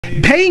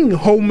paying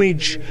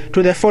homage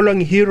to the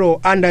fallen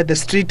hero under the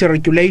strict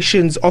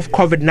regulations of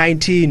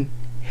COVID-19.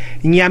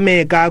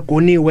 Nyameka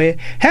Goniwe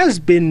has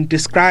been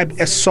described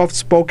as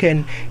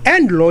soft-spoken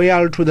and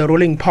loyal to the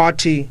ruling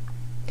party.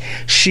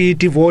 She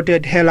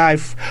devoted her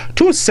life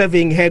to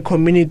serving her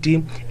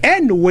community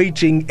and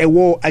waging a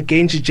war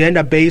against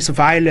gender-based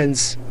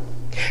violence.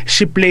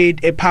 She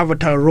played a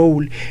pivotal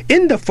role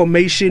in the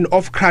formation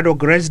of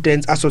Cradock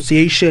Residents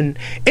Association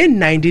in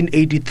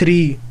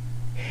 1983,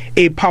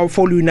 a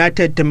powerful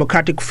United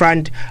Democratic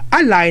Front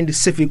aligned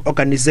civic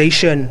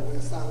organization.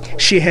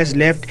 She has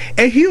left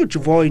a huge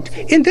void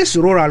in this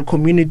rural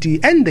community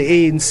and the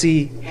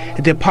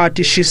ANC, the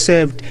party she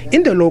served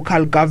in the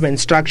local government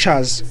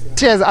structures.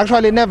 She has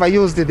actually never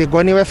used the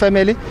Goniwe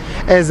family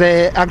as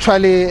the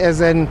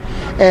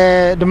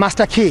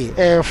master key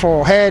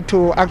for her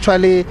to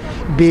actually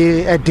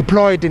be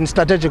deployed in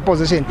strategic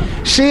position.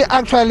 She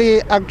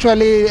actually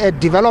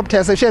developed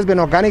herself. She has been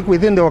organic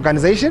within the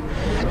organization.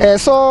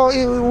 So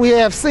we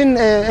have seen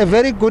a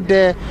very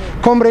good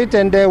comrade,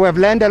 and we have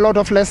learned a lot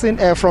of lessons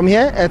from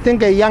here. I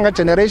think younger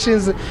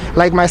generations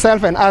like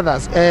myself and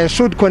others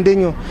should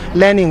continue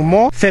learning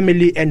more.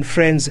 Family and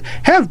friends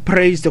have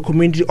praised the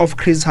community of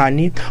Chris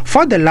Hani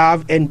for the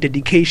love and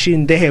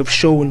dedication they have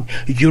shown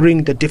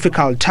during the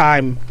difficult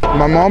time.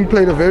 My mom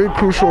played a very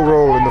crucial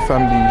role in the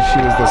family. She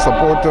was the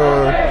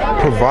supporter,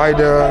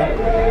 provider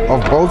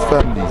of both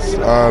families.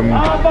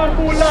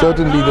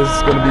 Certainly this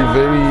is going to be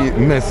very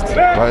missed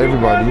by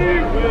everybody.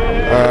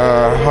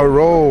 Her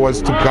role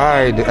was to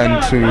guide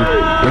and to,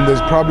 when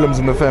there's problems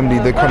in the family,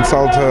 they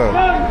consult her.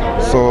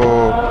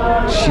 So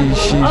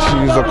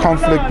she's a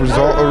conflict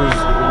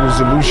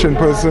resolution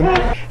person.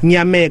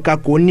 Nyameka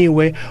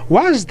Goniwe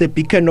was the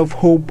beacon of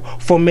hope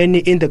for many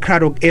in the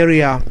Cradock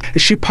area.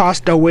 She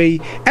passed away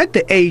at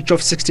the age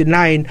of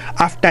 69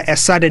 after a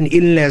sudden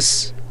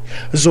illness.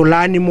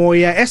 Zolani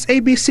Moya,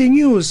 SABC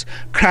News,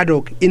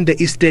 Cradock in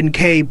the Eastern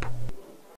Cape.